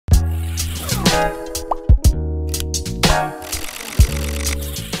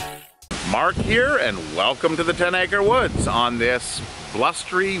Mark here, and welcome to the 10 Acre Woods on this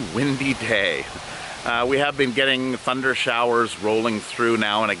blustery, windy day. We have been getting thunder showers rolling through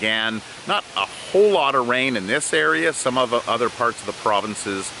now and again. Not a whole lot of rain in this area. Some of the other parts of the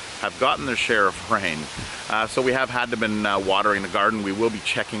provinces have gotten their share of rain. So we have had to been watering the garden. We will be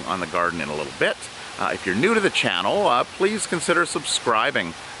checking on the garden in a little bit. If you're new to the channel, please consider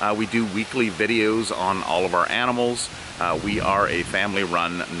subscribing. We do weekly videos on all of our animals. We are a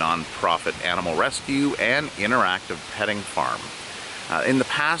family-run, non-profit animal rescue and interactive petting farm. In the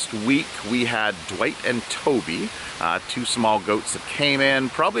past week, we had Dwight and Toby, two small goats that came in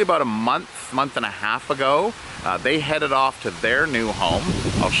probably about a month and a half ago. They headed off to their new home.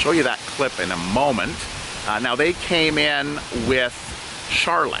 I'll show you that clip in a moment. Now they came in with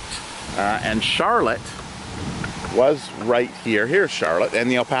Charlotte, and Charlotte was right here. Here's Charlotte and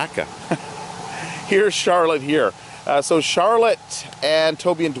the alpaca. Here's Charlotte here. So Charlotte and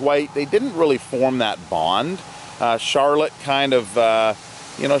Toby and Dwight, they didn't really form that bond. Charlotte kind of,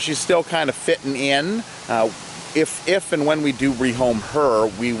 you know, she's still kind of fitting in. If and when we do rehome her,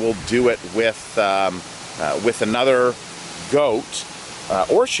 we will do it with another goat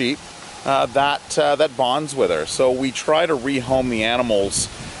or sheep that bonds with her. So we try to rehome the animals,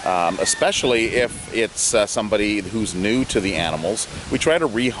 especially if it's somebody who's new to the animals. We try to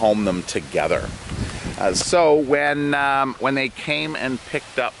rehome them together. So when they came and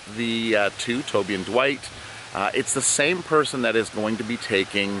picked up the two, Toby and Dwight, it's the same person that is going to be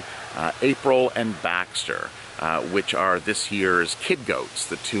taking April and Baxter, which are this year's kid goats,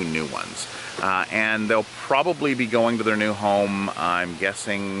 the two new ones. And they'll probably be going to their new home, I'm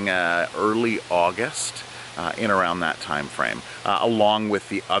guessing early August, in around that time frame, along with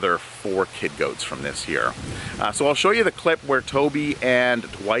the other 4 kid goats from this year. So I'll show you the clip where Toby and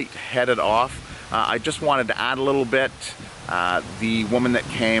Dwight headed off. I just wanted to add a little bit. The woman that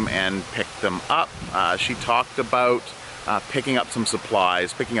came and picked them up, she talked about picking up some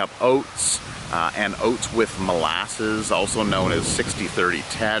supplies, picking up oats, and oats with molasses, also known as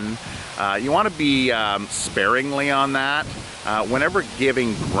 60-30-10. You want to be sparingly on that. Whenever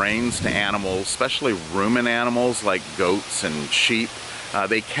giving grains to animals, especially ruminant animals like goats and sheep,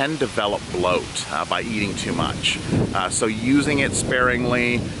 they can develop bloat by eating too much. So using it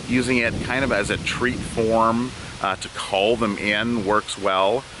sparingly, using it kind of as a treat form to call them in works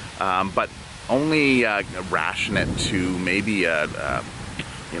well, but only ration it to maybe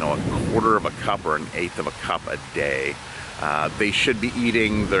you know, a quarter of a cup or an eighth of a cup a day. They should be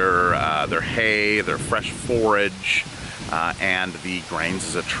eating their hay, their fresh forage, and the grains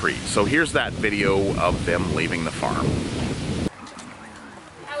as a treat. So here's that video of them leaving the farm.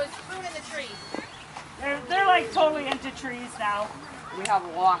 I was pruning the trees. They're like totally into trees now. We have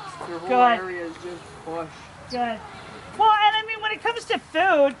walks. Their whole Good. area is just bush. Good. Well, and I mean, when it comes to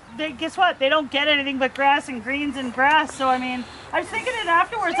food, guess what? They don't get anything but grass and greens and grass. So, I mean, I was thinking it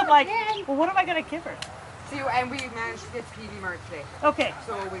afterwards. I'm like, well, what am I going to give her? See, and we managed to get to PV Mart today. Okay.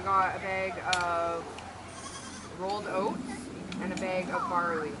 So we got a bag of rolled oats and a bag of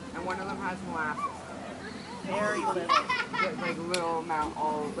barley. And one of them has molasses. Very little. Just like little amount,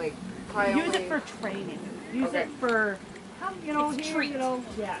 all like probably Use it for training. Use it for, you know, It's here, treat. you know,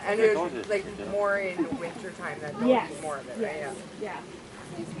 yeah. And there's like more in the winter time that they'll Yes. eat more of it, Yes. right? Yeah.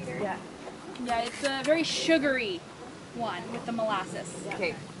 Yeah. Yeah, it's a very sugary one with the molasses. Yeah.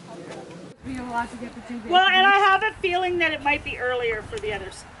 Okay. We have a lot to get for 2 days. Well, and I have a feeling that it might be earlier for the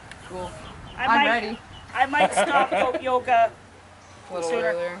others. Cool. I'm ready. I might stop goat yoga A little sooner.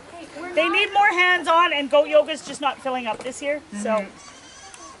 earlier. They need more hands-on, and goat yoga's just not filling up this year. So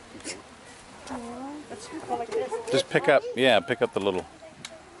let's go like this. Just pick up the little.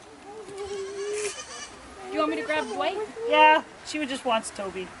 Do you want me to grab Dwight? Yeah, she just wants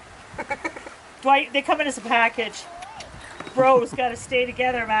Toby. Dwight, they come in as a package. Bros gotta stay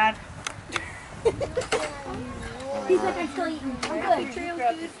together, man. He's like, I'm still eating. I'm good.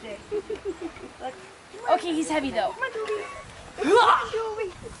 Grab this stick. Okay, he's heavy though. Come on, Toby. Come on,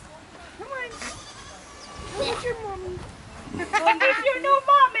 Toby. Come on. Where's your mommy? Where's your new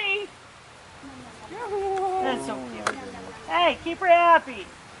mommy? That's so cute. Hey, keep her happy.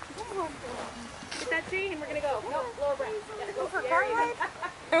 Get that tree and we're gonna go. No, lower breath. Gotta go for a car I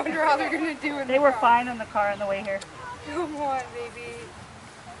wonder how they're gonna do it. They were fine in the car on the way here. Come on, baby.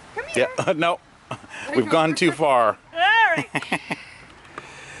 Come here. Yeah, no, we've gone too far. All right.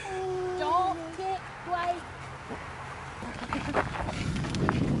 Don't get Dwight.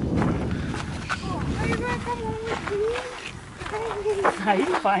 Are you gonna come home with me? Hi,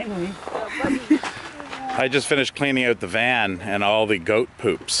 finally. I just finished cleaning out the van and all the goat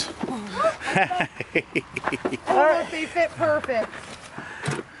poops. Oh, they fit perfect.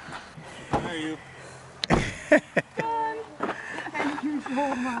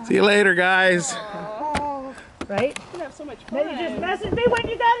 See you later, guys. Right? We're gonna have so much Then fun. you just message me when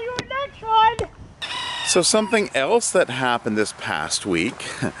you got your next one. So something else that happened this past week,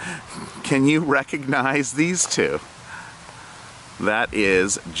 can you recognize these two? That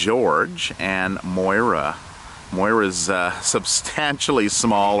is George and Moira. Moira's substantially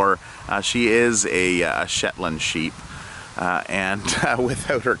smaller. She is a Shetland sheep. And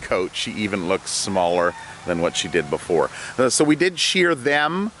without her coat, she even looks smaller than what she did before. So we did shear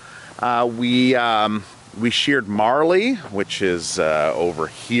them. We sheared Marley, which is over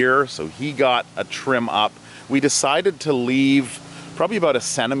here, so he got a trim up. We decided to leave probably about 1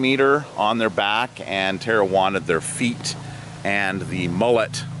 centimeter on their back, and Tara wanted their feet and the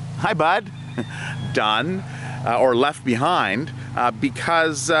mullet, hi bud, done, or left behind,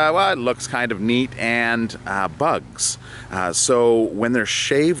 because, well, it looks kind of neat, and bugs. So when they're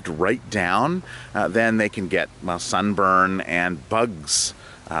shaved right down, then they can get, well, sunburn, and bugs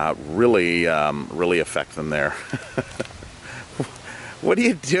really affect them there. What are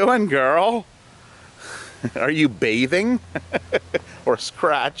you doing, girl? Are you bathing or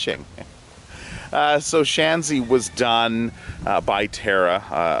scratching? So Shanzi was done by Tara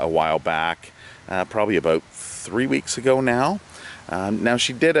a while back, probably about 3 weeks ago now. Now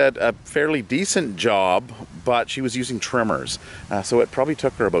she did a fairly decent job, but she was using trimmers, so it probably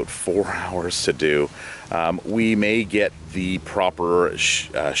took her about 4 hours to do. We may get the proper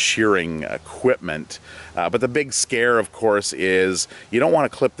shearing equipment, but the big scare, of course, is you don't want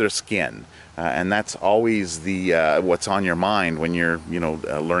to clip their skin, and that's always the what's on your mind when you're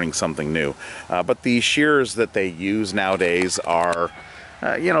learning something new. But the shears that they use nowadays are,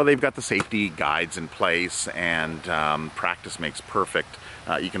 they've got the safety guides in place, and practice makes perfect.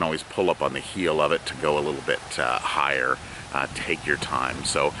 You can always pull up on the heel of it to go a little bit higher. Take your time.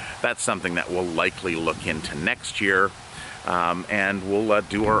 So that's something that we'll likely look into next year, and we'll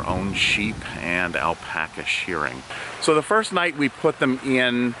do our own sheep and alpaca shearing. So the first night we put them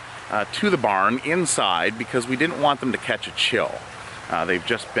in to the barn inside because we didn't want them to catch a chill. They've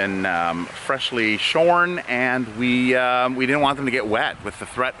just been freshly shorn, and we didn't want them to get wet with the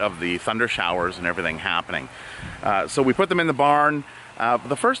threat of the thunder showers and everything happening. So we put them in the barn.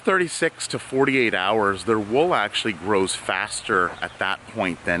 The first 36 to 48 hours, their wool actually grows faster at that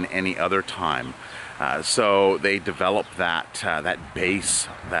point than any other time. So they develop that base,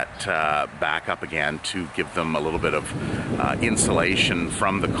 that back up again to give them a little bit of insulation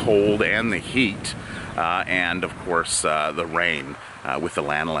from the cold and the heat, and of course the rain with the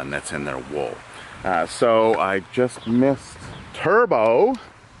lanolin that's in their wool. So I just missed Turbo.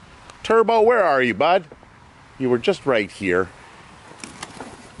 Turbo, where are you, bud? You were just right here.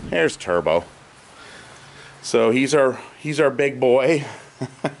 There's Turbo. So he's our big boy.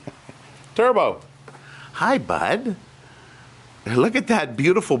 Turbo. Hi, bud. Look at that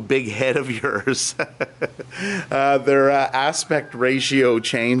beautiful big head of yours. Their aspect ratio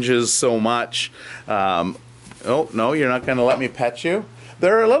changes so much. Oh no, you're not going to let me pet you?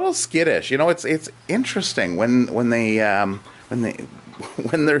 They're a little skittish. It's interesting when their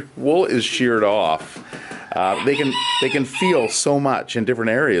wool is sheared off. They can feel so much in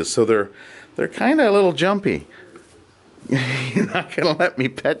different areas, so they're kind of a little jumpy. You're not gonna let me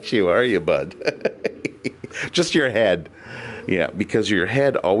pet you, are you, bud? Just your head. Yeah, because your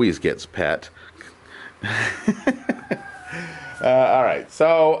head always gets pet. All right,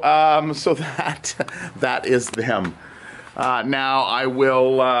 so that is them. Now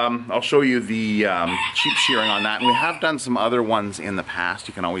I'll show you the sheep shearing on that, and we have done some other ones in the past.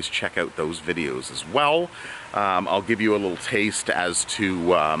 You can always check out those videos as well. I'll give you a little taste as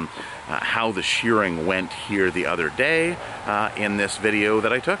to how the shearing went here the other day in this video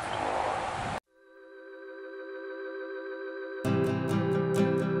that I took.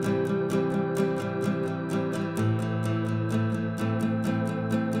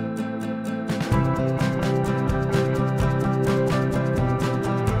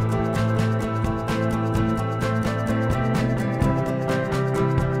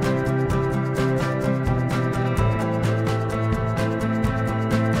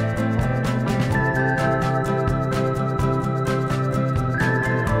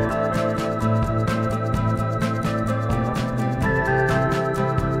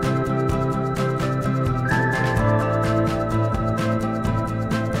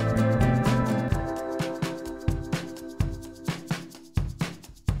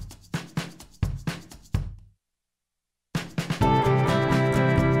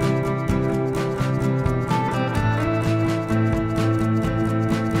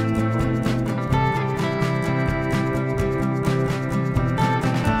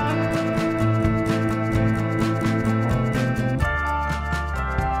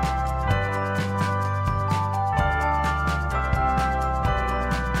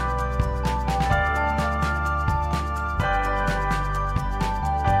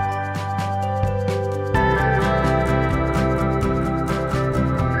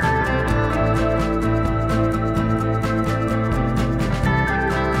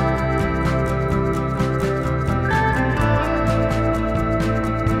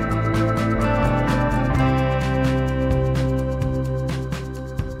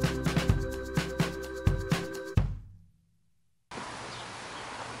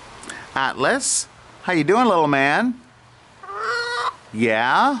 Atlas, how you doing, little man?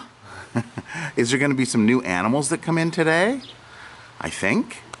 Yeah? Is there going to be some new animals that come in today? I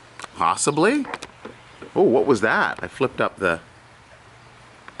think. Possibly. Oh, what was that? I flipped up the...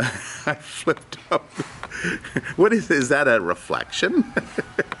 I flipped up... What is that, a reflection?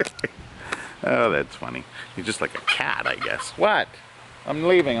 Oh, that's funny. You're just like a cat, I guess. What? I'm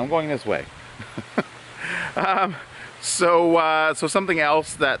leaving. I'm going this way. So something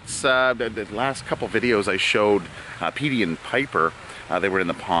else that's the last couple videos I showed Petey and Piper. They were in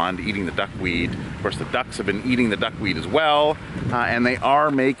the pond eating the duckweed. Of course, the ducks have been eating the duckweed as well, and they are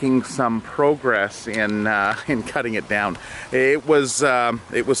making some progress in cutting it down. It was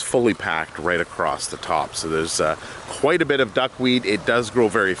fully packed right across the top, so there's quite a bit of duckweed. It does grow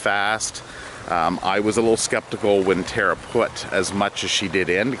very fast. I was a little skeptical when Tara put as much as she did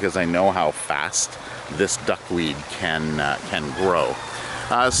in, because I know how fast this duckweed can grow.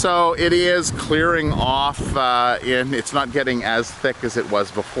 So it is clearing off, it's not getting as thick as it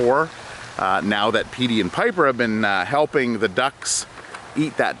was before, now that Petey and Piper have been helping the ducks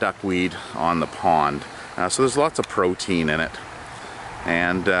eat that duckweed on the pond. So there's lots of protein in it,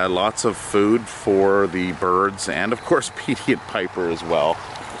 and lots of food for the birds, and of course Petey and Piper as well.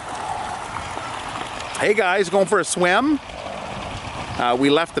 Hey guys, going for a swim? We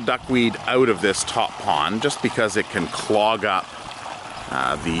left the duckweed out of this top pond just because it can clog up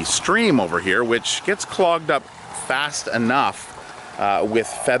the stream over here, which gets clogged up fast enough with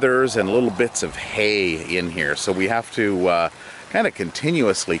feathers and little bits of hay in here. So we have to kind of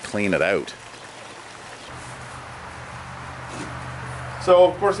continuously clean it out. So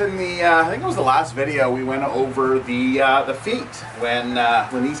of course in the, I think it was the last video, we went over the feet when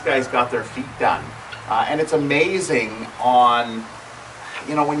these guys got their feet done. And it's amazing on,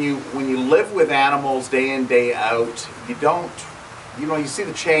 you know, when you live with animals day in, day out, you see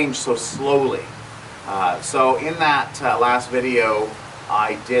the change so slowly. So in that last video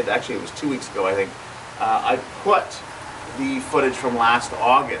I did, actually it was 2 weeks ago I think, I put the footage from last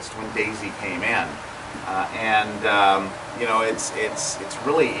August when Daisy came in. You know, it's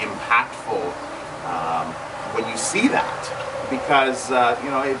really impactful when you see that, because you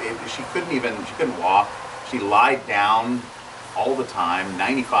know, she couldn't walk. She lied down all the time,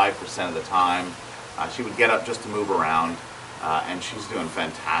 95% of the time. She would get up just to move around, and she's doing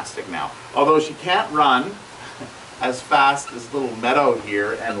fantastic now. Although she can't run as fast as little Meadow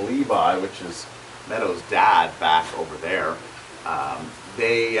here and Levi, which is Meadow's dad back over there.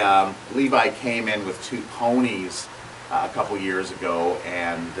 Levi came in with 2 ponies a couple years ago,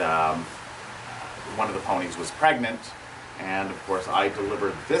 and one of the ponies was pregnant, and of course I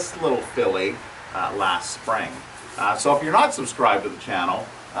delivered this little filly last spring. So if you're not subscribed to the channel,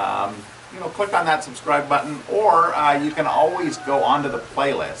 you know, click on that subscribe button, or you can always go onto the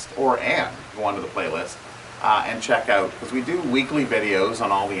playlist, go onto the playlist and check out, because we do weekly videos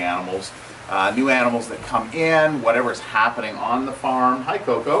on all the animals, new animals that come in, whatever's happening on the farm. Hi,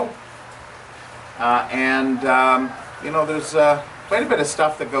 Choco. You know, there's quite a bit of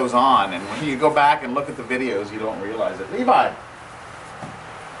stuff that goes on, and when you go back and look at the videos, you don't realize it. Levi!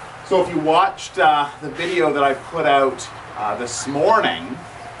 So if you watched the video that I put out this morning,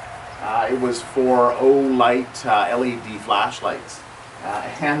 it was for O-Light LED flashlights.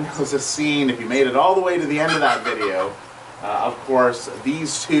 And there was a scene, if you made it all the way to the end of that video, of course,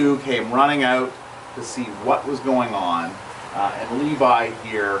 these 2 came running out to see what was going on. And Levi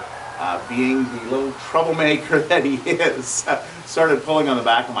here, being the little troublemaker that he is, started pulling on the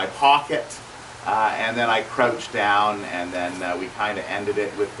back of my pocket. And then I crouched down, and then we kind of ended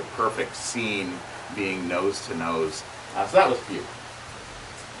it with the perfect scene being nose to nose. So that was cute.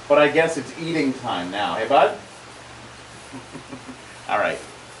 But I guess it's eating time now. Hey, bud? All right.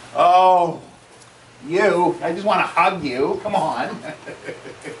 Oh, you. I just want to hug you. Come on.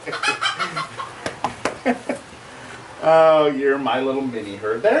 Oh, you're my little mini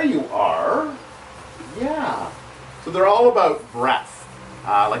herd. There you are. Yeah. So they're all about breath.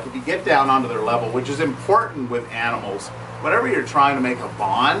 Like if you get down onto their level, which is important with animals, whenever you're trying to make a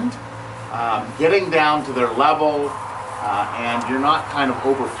bond, getting down to their level, and you're not kind of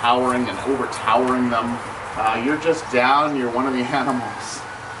overpowering and overtowering them. You're just down, you're one of the animals.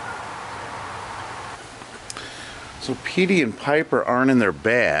 So Petey and Piper aren't in their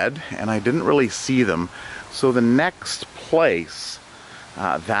bed, and I didn't really see them. So the next place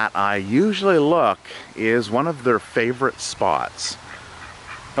that I usually look is one of their favorite spots.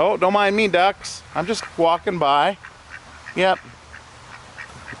 Oh, don't mind me, ducks. I'm just walking by. Yep.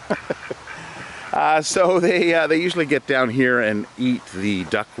 So they usually get down here and eat the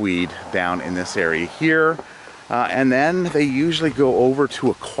duckweed down in this area here. And then they usually go over to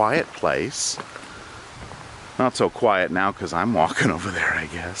a quiet place. Not so quiet now because I'm walking over there, I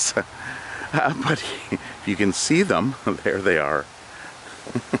guess. But if you can see them, there they are.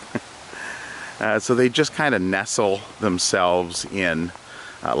 So they just kind of nestle themselves in,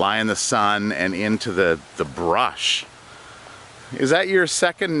 lie in the sun and into the brush. Is that your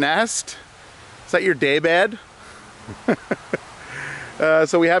second nest? Is that your daybed?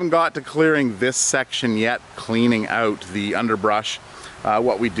 So we haven't got to clearing this section yet, cleaning out the underbrush.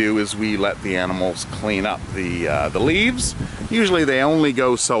 What we do is we let the animals clean up the leaves. Usually they only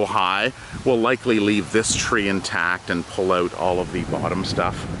go so high. We'll likely leave this tree intact and pull out all of the bottom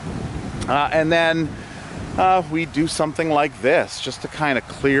stuff. And then we do something like this, just to kind of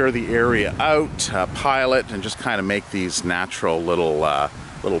clear the area out, pile it, and just kind of make these natural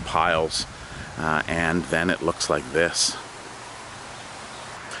little piles. And then it looks like this.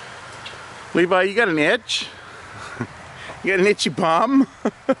 Levi, you got an itch? You got an itchy bum?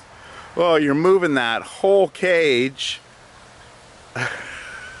 Oh, you're moving that whole cage.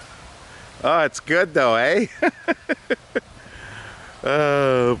 Oh, it's good though, eh?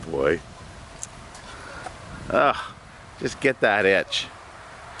 Oh boy. Ugh, just get that itch.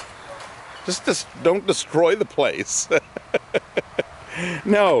 Just don't destroy the place.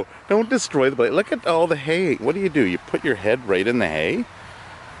 No, don't destroy the place. Look at all the hay. What do? You put your head right in the hay?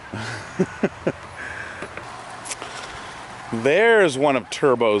 There's one of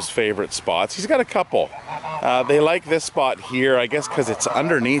Turbo's favorite spots. He's got a couple. They like this spot here, I guess because it's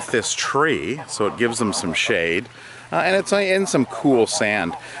underneath this tree, so it gives them some shade. And it's in some cool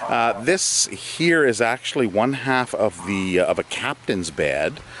sand. This here is actually one half of a captain's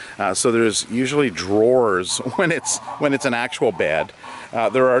bed. So there's usually drawers when it's an actual bed.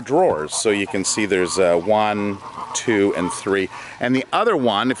 There are drawers, so you can see there's 1, 2, and 3. And the other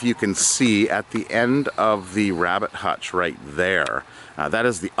one, if you can see at the end of the rabbit hutch right there, that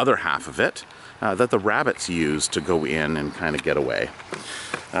is the other half of it that the rabbits use to go in and kind of get away.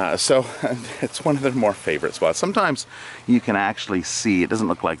 So it's one of their more favorite spots. Sometimes you can actually see, it doesn't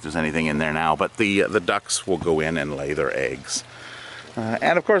look like there's anything in there now, but the ducks will go in and lay their eggs.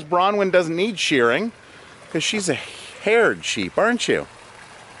 And of course Bronwyn doesn't need shearing because she's a haired sheep, aren't you?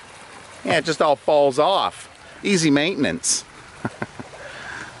 Yeah, it just all falls off. Easy maintenance.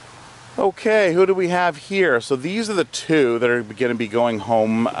 Okay, who do we have here? So these are the two that are going to be going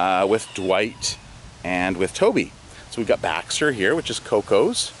home with Dwight and with Toby. So we've got Baxter here, which is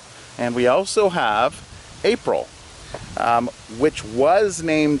Coco's. And we also have April, which was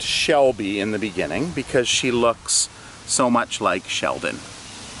named Shelby in the beginning because she looks so much like Sheldon.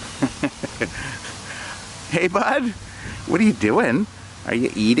 Hey, bud, what are you doing? Are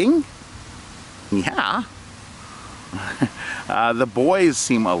you eating? Yeah. The boys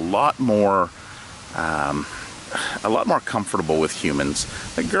seem a lot more comfortable with humans.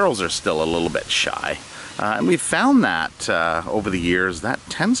 The girls are still a little bit shy. And we've found that over the years, that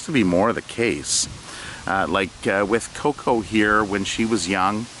tends to be more the case. With Choco here, when she was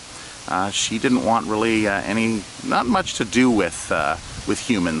young, she didn't want really not much to do with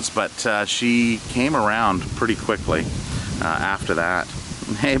humans, but she came around pretty quickly after that.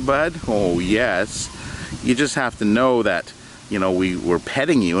 Hey, bud? Oh, yes. You just have to know that, you know, we're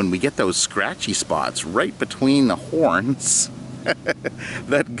petting you and we get those scratchy spots right between the horns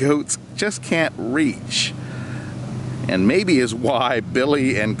that goats just can't reach. And maybe is why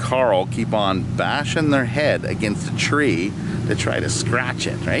Billy and Carl keep on bashing their head against a tree to try to scratch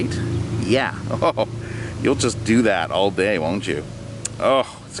it, right? Yeah. Oh, you'll just do that all day, won't you?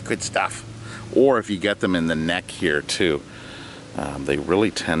 Oh, it's good stuff. Or if you get them in the neck here too, they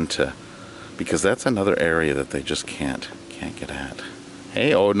really tend to, because that's another area that they just can't get at.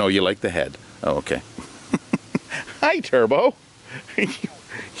 Hey, oh no, you like the head. Oh, okay. Hi, Turbo.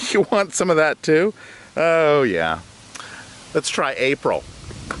 You want some of that too? Oh, yeah. Let's try April.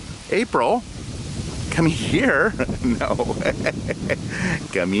 April, come here. No.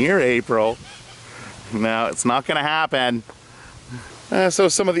 Come here, April. No, it's not gonna happen. So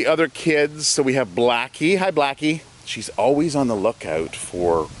some of the other kids, so we have Blackie. Hi, Blackie. She's always on the lookout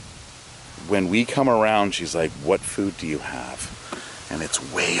for, when we come around, she's like, what food do you have? And it's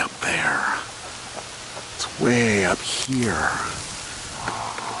way up there. It's way up here.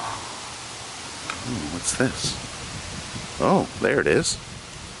 What's this? Oh, there it is.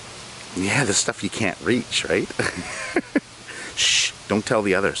 Yeah, the stuff you can't reach, right? Shh, don't tell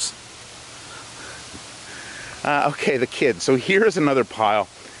the others. Okay, the kids. So here's another pile.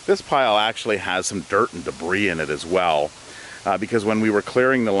 This pile actually has some dirt and debris in it as well. Because when we were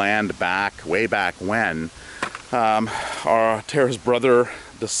clearing the land way back when, Tara's brother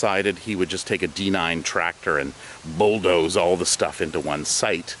decided he would just take a D9 tractor and bulldoze all the stuff into one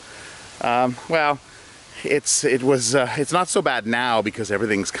site. Well, it's not so bad now because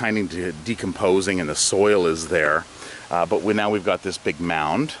everything's kind of decomposing and the soil is there. But now we've got this big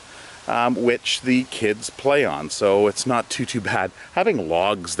mound, which the kids play on, so it's not too bad. Having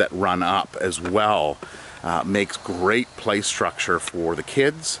logs that run up as well makes great play structure for the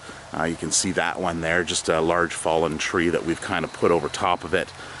kids. You can see that one there, just a large fallen tree that we've kind of put over top of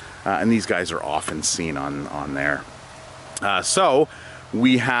it. And these guys are often seen on there. So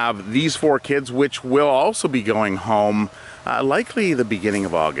we have these 4 kids, which will also be going home likely the beginning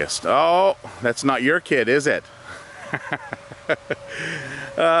of August. Oh, that's not your kid, is it?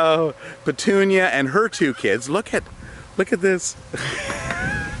 Oh, Petunia and her 2 kids. Look at this.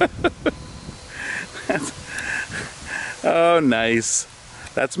 Oh, nice.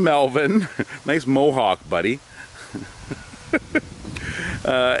 That's Melvin. Nice mohawk, buddy.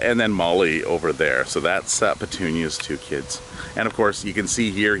 And then Molly over there. So that's Petunia's 2 kids. And of course, you can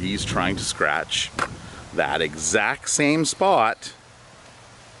see here he's trying to scratch that exact same spot.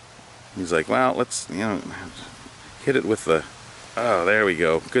 He's like, well, let's, you know, hit it with the... Oh, there we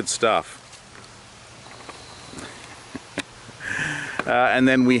go. Good stuff. And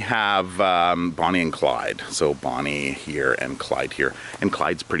then we have Bonnie and Clyde. So Bonnie here and Clyde here. And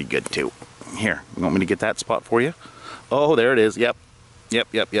Clyde's pretty good too. Here, you want me to get that spot for you? Oh, there it is. Yep.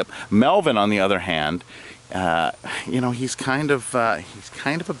 Melvin, on the other hand, you know, he's kind of a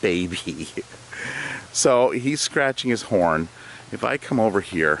baby. So he's scratching his horn. If I come over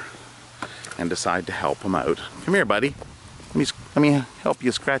here and decide to help him out, come here, buddy. Let me help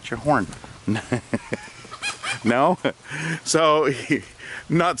you scratch your horn. No? So,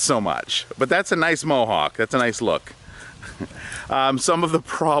 not so much. But that's a nice mohawk. That's a nice look. Some of the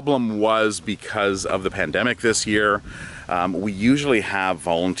problem was because of the pandemic this year. We usually have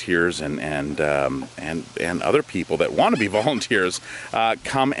volunteers and other people that want to be volunteers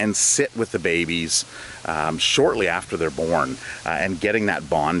come and sit with the babies shortly after they're born and getting that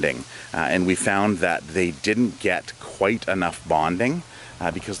bonding. And we found that they didn't get quite enough bonding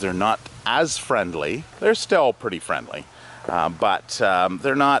because they're not as friendly. They're still pretty friendly, but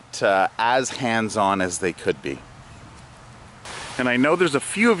they're not as hands-on as they could be. And I know there's a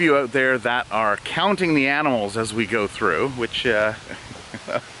few of you out there that are counting the animals as we go through, which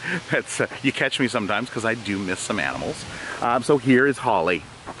that's, you catch me sometimes because I do miss some animals. So here is Holly.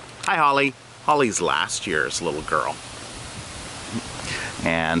 Hi, Holly. Holly's last year's little girl.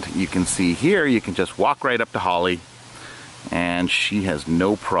 And you can see here, you can just walk right up to Holly and she has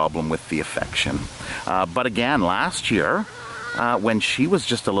no problem with the affection. But again, last year, when she was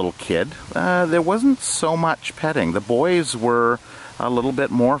just a little kid, there wasn't so much petting. The boys were a little bit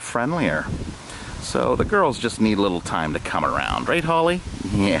more friendlier. So the girls just need a little time to come around. Right, Holly?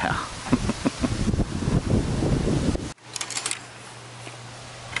 Yeah.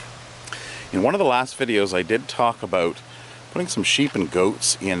 In one of the last videos, I did talk about putting some sheep and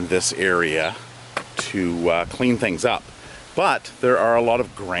goats in this area to clean things up. But there are a lot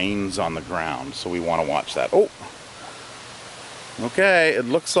of grains on the ground, so we want to watch that. Oh! Okay, it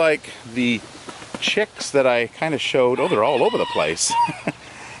looks like the chicks that I kind of showed, oh, they're all over the place,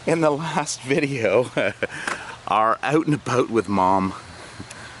 in the last video are out and about with Mom.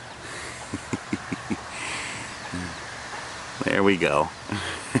 There we go.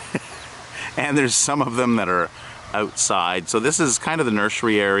 And there's some of them that are outside. So this is kind of the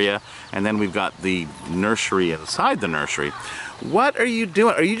nursery area, and then we've got the nursery inside the nursery. What are you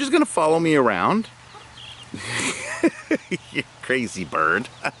doing? Are you just going to follow me around? You crazy bird.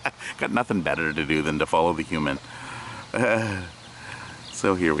 Got nothing better to do than to follow the human.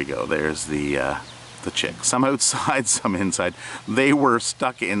 So here we go. There's the chicks. Some outside, some inside. They were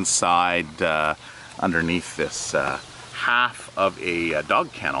stuck inside underneath this half of a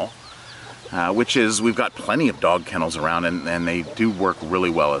dog kennel, which is, we've got plenty of dog kennels around, and they do work really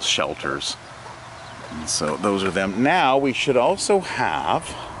well as shelters. And so those are them. Now we should also have,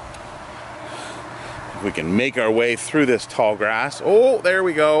 if we can make our way through this tall grass. Oh, there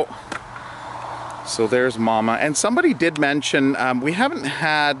we go. So there's Mama. And somebody did mention we haven't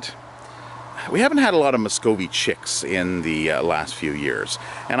had a lot of Muscovy chicks in the last few years.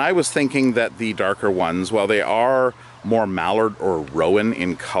 And I was thinking that the darker ones, while they are more mallard or rowan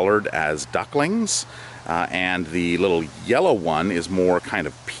in colored as ducklings, and the little yellow one is more kind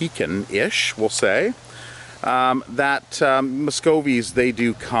of pekin-ish, we'll say, that Muscovies, they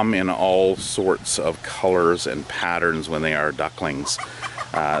do come in all sorts of colors and patterns when they are ducklings.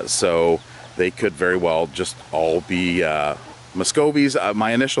 So they could very well just all be Muscovies.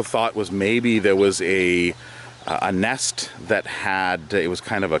 My initial thought was maybe there was a a nest that had, it was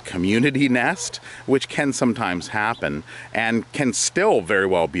kind of a community nest, which can sometimes happen and can still very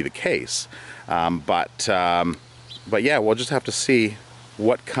well be the case. But yeah, we'll just have to see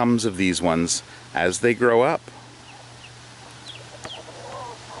what comes of these ones as they grow up.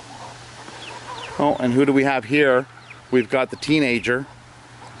 Oh, and who do we have here? We've got the teenager,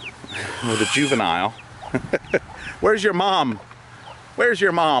 or the juvenile. Where's your mom? Where's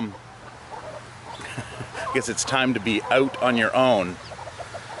your mom? I guess it's time to be out on your own.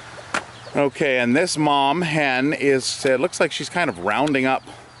 Okay, and this mom hen is, it looks like she's kind of rounding up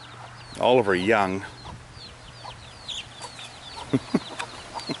all of her young.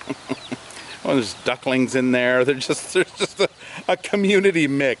 Oh, there's ducklings in there. There's just a community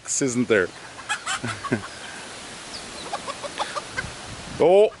mix, isn't there?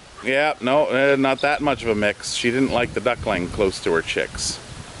 Oh, yeah, no, not that much of a mix. She didn't like the duckling close to her chicks.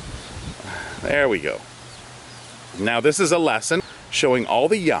 There we go. Now this is a lesson showing all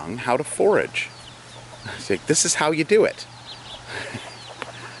the young how to forage. It's like, this is how you do it.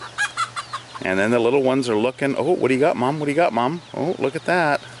 And then the little ones are looking, oh, what do you got, Mom? What do you got, Mom? Oh, look at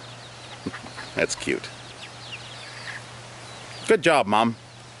that. That's cute. Good job, Mom.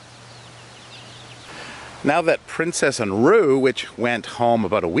 Now that Princess and Rue, which went home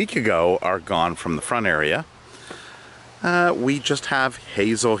about a week ago, are gone from the front area, we just have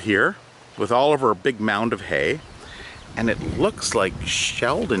Hazel here with all of her big mound of hay. And it looks like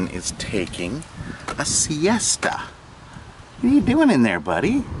Sheldon is taking a siesta. What are you doing in there,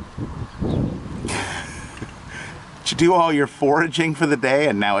 buddy? Did you do all your foraging for the day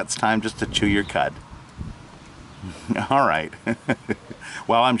and now it's time just to chew your cud? All right.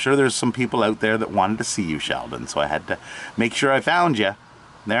 Well, I'm sure there's some people out there that wanted to see you, Sheldon, so I had to make sure I found you.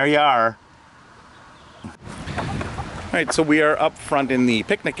 There you are. All right, so we are up front in the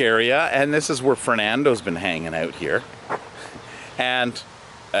picnic area, and this is where Fernando's been hanging out here. And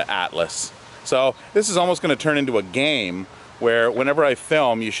Atlas. So this is almost going to turn into a game where whenever I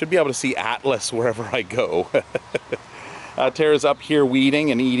film, you should be able to see Atlas wherever I go. Tara's up here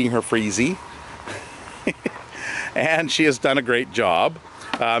weeding and eating her freezy. And she has done a great job.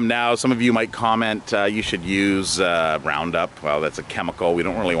 Now, some of you might comment you should use Roundup. Well, that's a chemical. We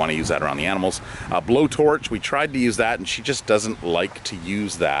don't really want to use that around the animals. Blowtorch, we tried to use that, and she just doesn't like to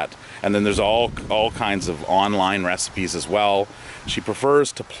use that. And then there's all kinds of online recipes as well. She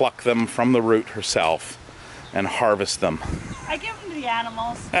prefers to pluck them from the root herself and harvest them. I give them to the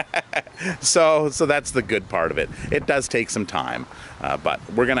animals. So that's the good part of it. It does take some time, but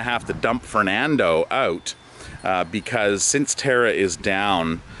we're going to have to dump Fernando out. Because since Tara is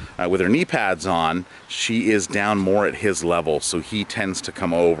down with her knee pads on, she is down more at his level, so he tends to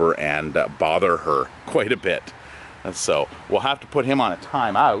come over and bother her quite a bit. So we'll have to put him on a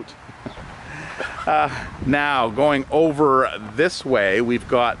timeout. Now, going over this way, we've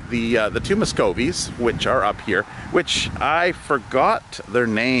got the two Muscovies, which are up here, which I forgot their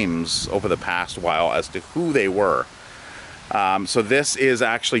names over the past while as to who they were. So this is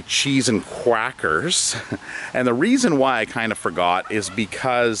actually Cheese and Quackers, and the reason why I kind of forgot is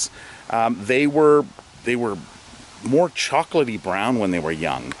because they were more chocolatey brown when they were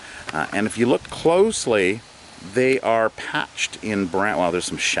young, and if you look closely, they are patched in brown. Well, there's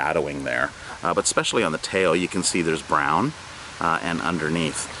some shadowing there, but especially on the tail, you can see there's brown and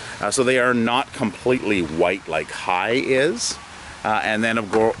underneath. So they are not completely white like High is. And then of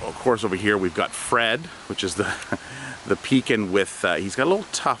course over here we've got Fred, which is the pekin with, he's got a little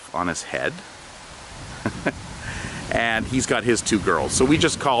tuft on his head. And he's got his two girls. So we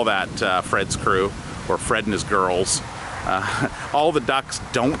just call that Fred's crew, or Fred and his girls. All the ducks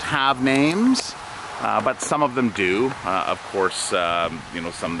don't have names, but some of them do. Of course, you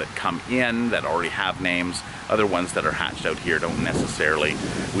know, some that come in that already have names. Other ones that are hatched out here don't necessarily.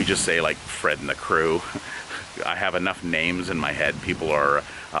 We just say like Fred and the crew. I have enough names in my head. People are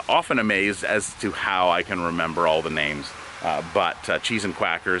often amazed as to how I can remember all the names. But Cheese and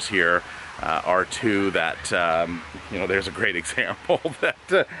Quackers here are two that, you know, there's a great example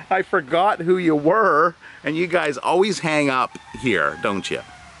that I forgot who you were, and you guys always hang up here, don't you?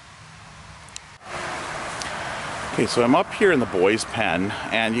 Okay, so I'm up here in the boys' pen,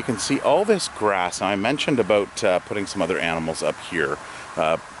 and you can see all this grass. Now, I mentioned about putting some other animals up here,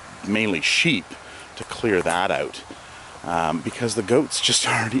 mainly sheep, to clear that out, because the goats just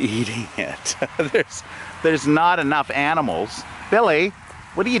aren't eating it. There's not enough animals. Billy,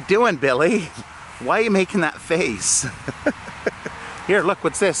 what are you doing, Billy? Why are you making that face? Here, look,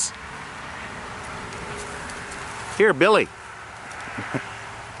 what's this? Here, Billy.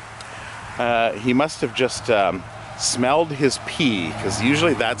 He must have just smelled his pee, because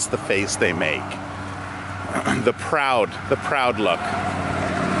usually that's the face they make. the proud look.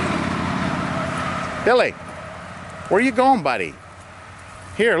 Billy, where are you going, buddy?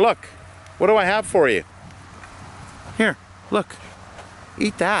 Here, look. What do I have for you? Here, look.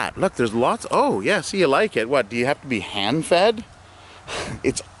 Eat that. Look, there's lots. Oh, yeah, see, you like it. What, do you have to be hand-fed?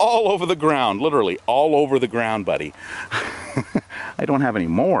 It's all over the ground, literally all over the ground, buddy. I don't have any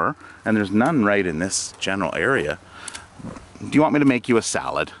more, and there's none right in this general area. Do you want me to make you a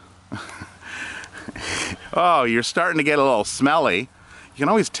salad? Oh, you're starting to get a little smelly. You can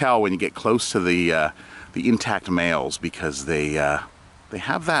always tell when you get close to the intact males because they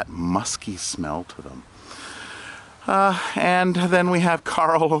have that musky smell to them. And then we have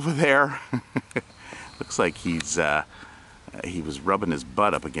Carl over there. Looks like he was rubbing his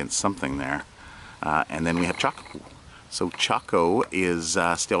butt up against something there. And then we have Choco. So Choco is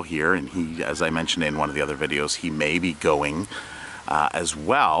still here, and he, as I mentioned in one of the other videos, he may be going as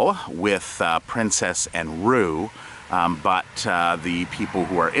well with Princess and Rue. But the people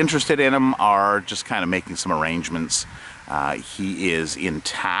who are interested in him are just kind of making some arrangements. He is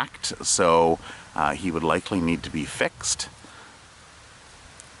intact, so he would likely need to be fixed.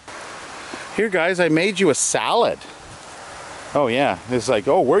 Here, guys, I made you a salad. Oh, yeah. It's like,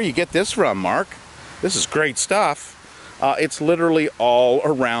 oh, where you get this from, Mark? This is great stuff. It's literally all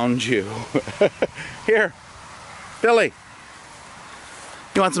around you. Here, Billy,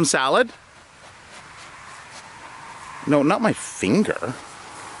 you want some salad? No, not my finger. All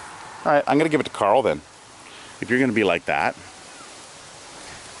right, I'm going to give it to Carl then, if you're going to be like that.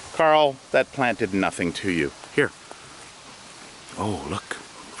 Carl, that plant did nothing to you. Here. Oh, look.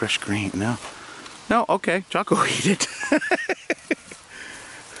 Fresh green. No. No, okay. Choco, eat it.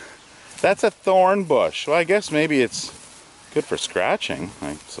 That's a thorn bush. Well, I guess maybe it's good for scratching,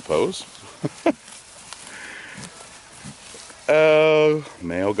 I suppose. Oh,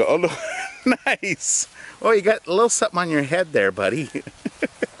 male go. Oh, look. Nice. Oh, you got a little something on your head there, buddy.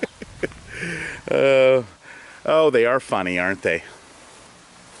 Oh, they are funny, aren't they?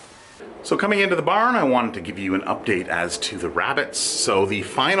 So coming into the barn, I wanted to give you an update as to the rabbits. So the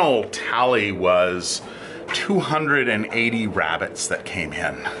final tally was 280 rabbits that came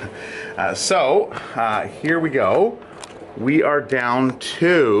in. Here we go. We are down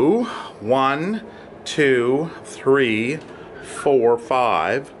to 1, 2, 3, 4,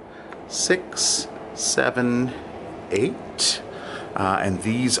 5, 6, 7, 8. And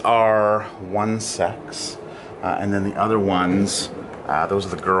these are one sex. And then the other ones, those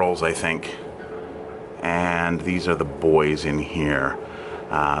are the girls, I think. And these are the boys in here.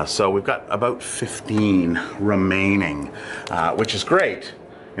 So we've got about 15 remaining, which is great.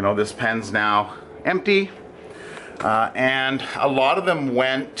 You know, this pen's now empty. And a lot of them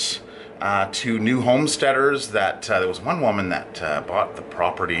went to new homesteaders. That there was one woman that bought the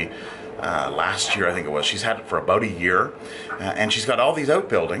property last year, I think it was. She's had it for about a year, and she's got all these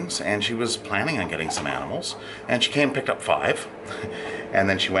outbuildings, and she was planning on getting some animals, and she came and picked up 5, and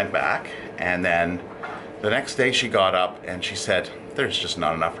then she went back, and then the next day she got up and she said, there's just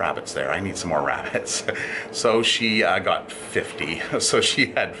not enough rabbits there. I need some more rabbits. So she got 50. So she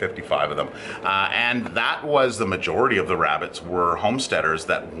had 55 of them. And that was the majority of the rabbits were homesteaders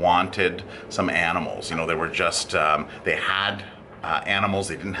that wanted some animals. You know, they were just, they had animals,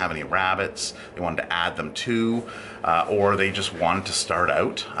 they didn't have any rabbits, they wanted to add them to, or they just wanted to start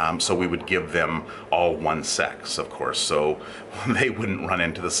out. So we would give them all one sex, of course, so they wouldn't run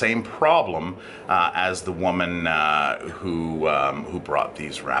into the same problem as the woman who brought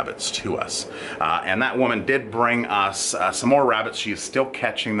these rabbits to us. And that woman did bring us some more rabbits. She is still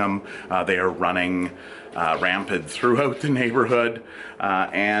catching them. They are running rampant throughout the neighborhood,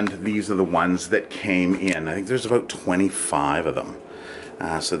 and these are the ones that came in. I think there's about 25 of them.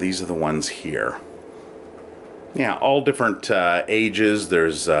 So these are the ones here. Yeah, all different ages.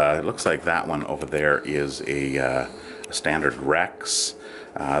 There's it looks like that one over there is a standard Rex.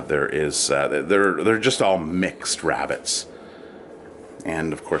 They're just all mixed rabbits,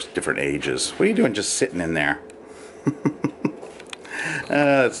 and of course different ages. What are you doing just sitting in there?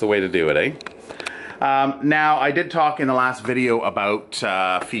 That's the way to do it, eh? Now, I did talk in the last video about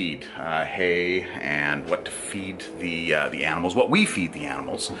feed, hay, and what to feed the animals, what we feed the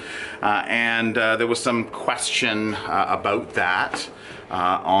animals. And there was some question about that.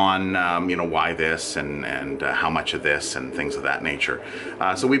 on you know, why this and how much of this and things of that nature.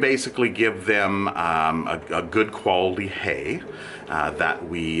 So we basically give them a good quality hay that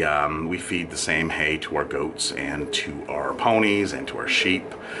we feed the same hay to our goats and to our ponies and to our sheep,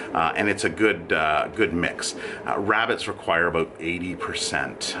 and it's a good mix. Rabbits require about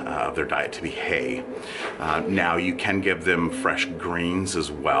 80% of their diet to be hay. Now you can give them fresh greens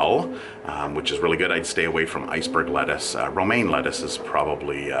as well, which is really good. I'd stay away from iceberg lettuce. Romaine lettuce is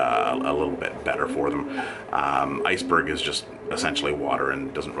probably a little bit better for them. Iceberg is just essentially water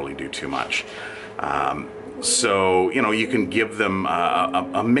and doesn't really do too much. So, you know, you can give them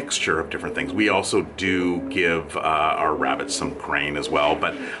a mixture of different things. We also do give our rabbits some grain as well,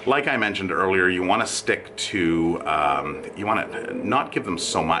 but like I mentioned earlier, you want to stick to, you want to not give them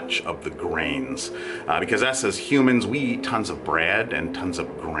so much of the grains, because us as humans, we eat tons of bread and tons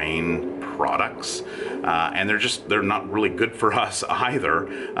of grain products, and they're not really good for us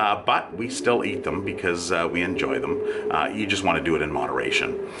either, but we still eat them because we enjoy them. You just want to do it in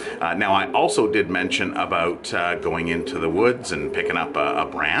moderation. Now, I also did mention about going into the woods and picking up a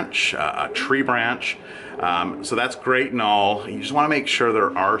branch, a tree branch. So that's great and all. You just want to make sure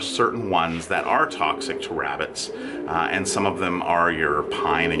there are certain ones that are toxic to rabbits, and some of them are your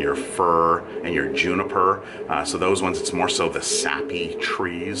pine and your fir and your juniper. So those ones, it's more so the sappy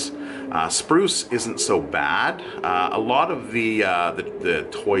trees. Spruce isn't so bad. A lot of the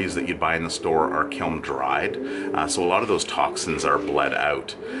toys that you'd buy in the store are kiln dried, so a lot of those toxins are bled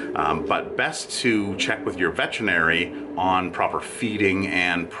out. But best to check with your veterinary on proper feeding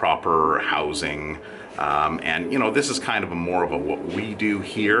and proper housing. And you know, this is kind of more of what we do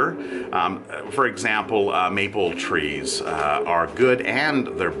here. For example, maple trees are good and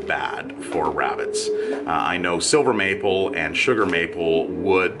they're bad for rabbits. I know silver maple and sugar maple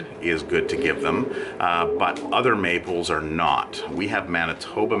wood is good to give them, but other maples are not. We have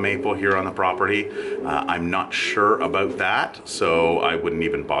Manitoba maple here on the property. I'm not sure about that, so I wouldn't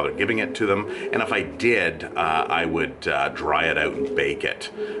even bother giving it to them. And if I did, I would dry it out and bake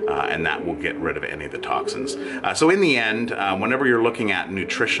it, and that will get rid of any of the toxins. So in the end, whenever you're looking at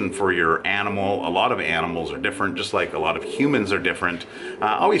nutrition for your animal, a lot of animals are different, just like a lot of humans are different.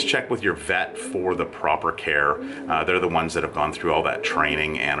 Always check with your vet for the proper care. They're the ones that have gone through all that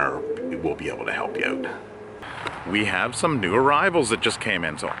training and will be able to help you out. We have some new arrivals that just came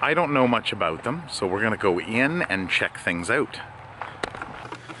in, so I don't know much about them, so we're gonna go in and check things out.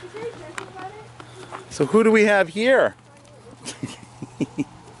 So who do we have here?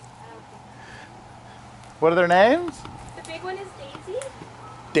 What are their names? The big one is Daisy.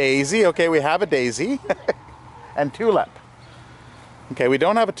 Daisy, okay, we have a Daisy. And Tulip. Okay, we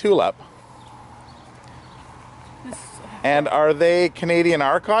don't have a Tulip. And are they Canadian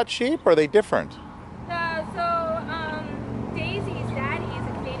Arcot sheep, or are they different? Daisy's daddy is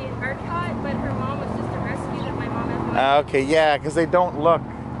a Canadian Arcot, but her mom was just a rescue that my mom had. Okay, yeah, because they don't look,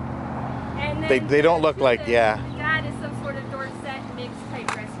 And then they don't look like, yeah. The dad is some sort of Dorset mixed type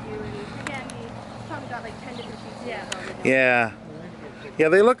rescue, and again, he probably got like 10 different pieces. Yeah. Yeah,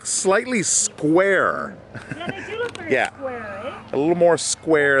 they look slightly square. Yeah, they do look very Yeah. square, eh? A little more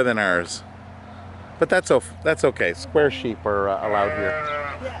square than ours. But that's okay. Square sheep are allowed here.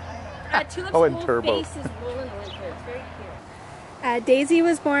 Tulip's Oh, and whole Turbo. face is blue in the winter. It's very cute. Daisy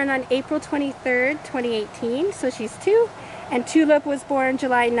was born on April 23rd, 2018, so she's 2. And Tulip was born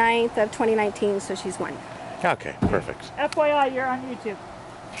July 9th of 2019, so she's 1. Okay, perfect. FYI, you're on YouTube.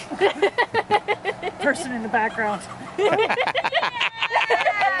 Person in the background. You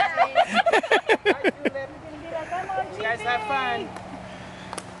guys have fun.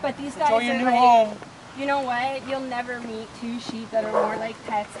 But these guys Enjoy your are new like, home. you know what? You'll never meet 2 sheep that are more like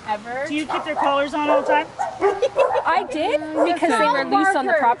pets ever. Do you keep their collars on all the time? I did because they were loose on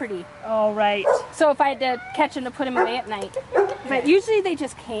the property. Oh, right. So if I had to catch them to put them away at night. But usually they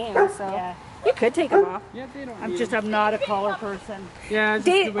just came, so Yeah. you could take them off. Yeah, they don't. I'm not a collar person. Yeah, just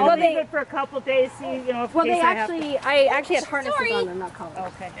They- the way I'll Well, leave it for a couple of days, see, you know, if Well, in case I actually had harnesses on them, not collars.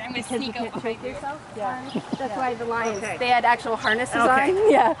 Okay. I'm gonna sneak out behind yourself. Yeah. That's why the lions. Okay. They had actual harnesses Okay.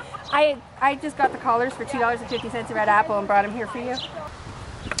 on. Yeah. I just got the collars for $2.50 at Red Apple and brought them here for you.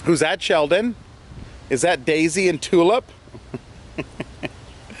 Who's that, Sheldon? Is that Daisy and Tulip?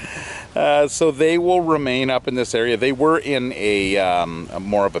 So they will remain up in this area. They were in a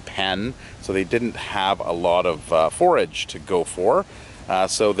more of a pen, so they didn't have a lot of forage to go for.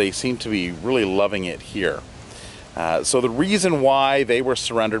 So they seem to be really loving it here. So the reason why they were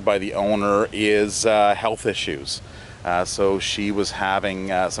surrendered by the owner is health issues. So she was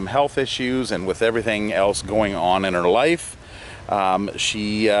having some health issues, and with everything else going on in her life,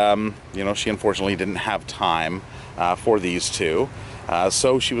 she unfortunately didn't have time for these two.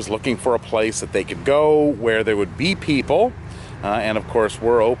 So she was looking for a place that they could go where there would be people. And of course,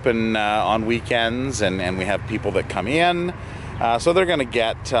 we're open on weekends, and we have people that come in. So they're going to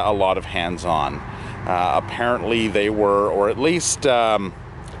get a lot of hands-on. Apparently they were, or at least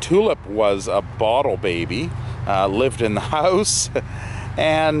Tulip was a bottle baby, lived in the house,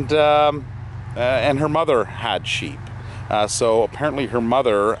 and her mother had sheep. So apparently her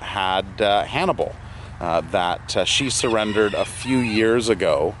mother had Hannibal that she surrendered a few years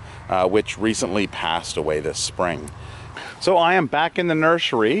ago, which recently passed away this spring. So I am back in the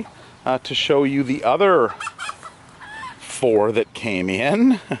nursery to show you the other 4 that came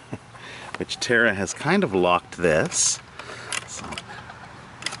in, which Tara has kind of locked this,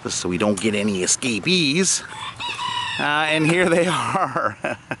 so we don't get any escapees. And here they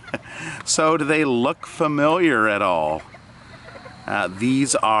are. So do they look familiar at all?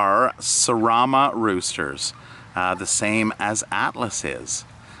 These are Sarama roosters, the same as Atlas is.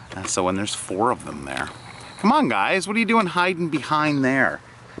 So when there's 4 of them there. Come on guys, what are you doing hiding behind there?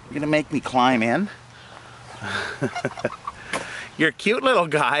 You're gonna make me climb in? You're cute little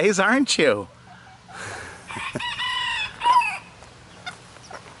guys, aren't you?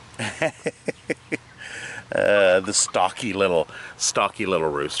 The stocky little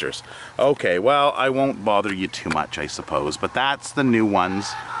roosters. Okay, well, I won't bother you too much, I suppose, but that's the new ones.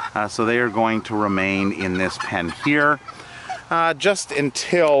 So they are going to remain in this pen here, just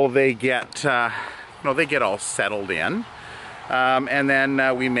until they get, they get all settled in, and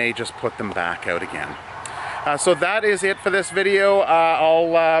then we may just put them back out again. So that is it for this video.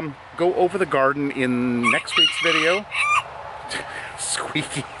 I'll go over the garden in next week's video.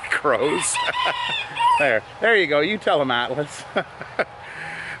 Squeaky crows. There you go. You tell them, Atlas.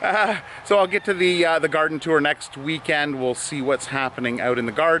 So I'll get to the garden tour next weekend. We'll see what's happening out in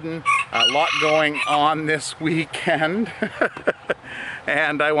the garden. A lot going on this weekend.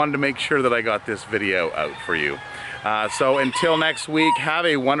 And I wanted to make sure that I got this video out for you. So until next week, have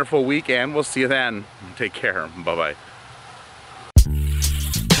a wonderful week, and we'll see you then. Take care. Bye-bye.